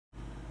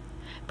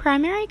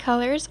Primary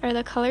colors are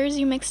the colors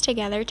you mix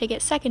together to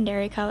get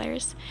secondary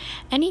colors.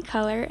 Any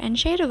color and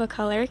shade of a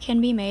color can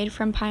be made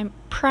from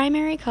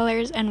primary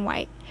colors and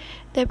white.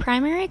 The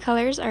primary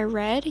colors are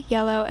red,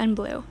 yellow, and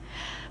blue.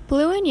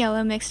 Blue and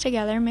yellow mixed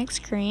together makes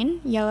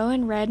green, yellow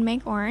and red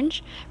make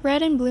orange,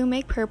 red and blue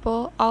make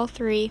purple, all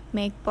three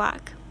make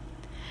black.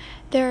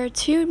 There are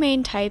two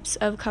main types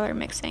of color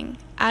mixing: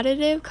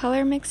 additive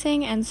color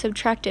mixing and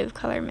subtractive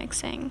color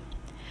mixing.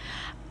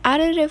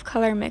 Additive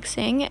color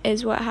mixing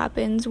is what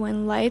happens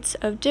when lights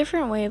of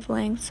different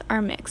wavelengths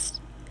are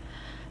mixed.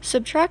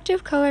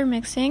 Subtractive color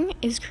mixing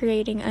is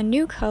creating a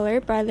new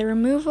color by the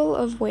removal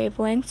of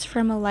wavelengths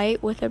from a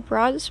light with a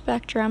broad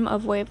spectrum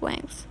of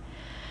wavelengths.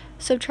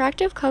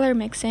 Subtractive color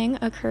mixing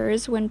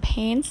occurs when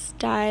paints,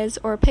 dyes,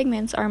 or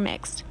pigments are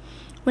mixed.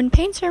 When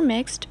paints are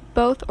mixed,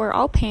 both or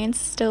all paints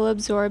still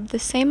absorb the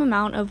same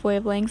amount of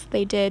wavelengths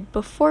they did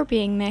before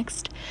being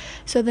mixed,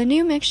 so the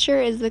new mixture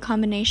is the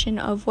combination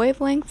of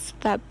wavelengths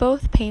that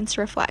both paints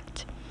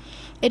reflect.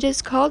 It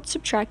is called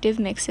subtractive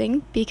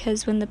mixing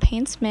because when the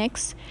paints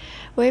mix,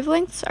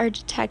 wavelengths are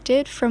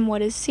detected from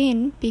what is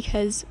seen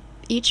because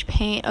each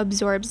paint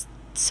absorbs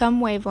some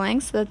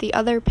wavelengths that the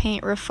other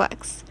paint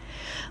reflects,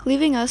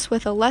 leaving us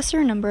with a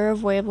lesser number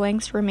of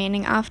wavelengths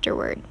remaining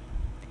afterward.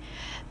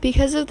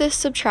 Because of this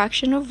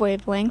subtraction of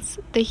wavelengths,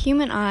 the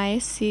human eye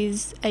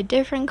sees a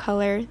different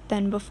color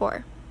than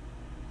before.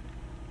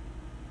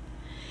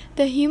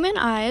 The human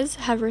eyes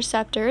have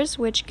receptors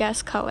which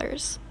guess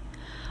colors.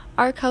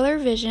 Our color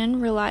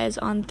vision relies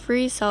on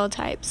 3 cell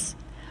types: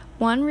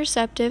 1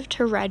 receptive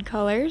to red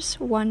colors,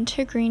 1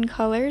 to green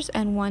colors,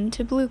 and 1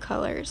 to blue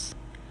colors.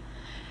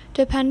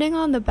 Depending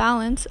on the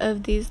balance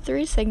of these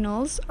 3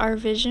 signals, our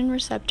vision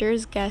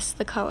receptors guess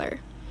the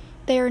color.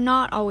 They are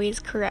not always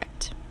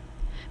correct.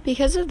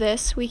 Because of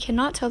this, we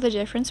cannot tell the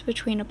difference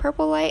between a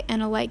purple light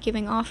and a light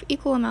giving off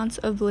equal amounts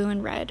of blue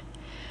and red.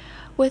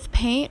 With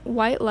paint,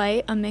 white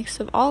light, a mix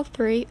of all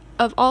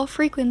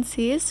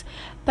frequencies,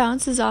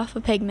 bounces off a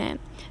pigment.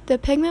 The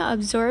pigment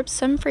absorbs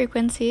some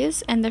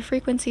frequencies, and the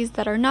frequencies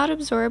that are not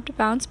absorbed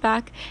bounce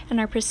back and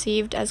are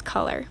perceived as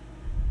color.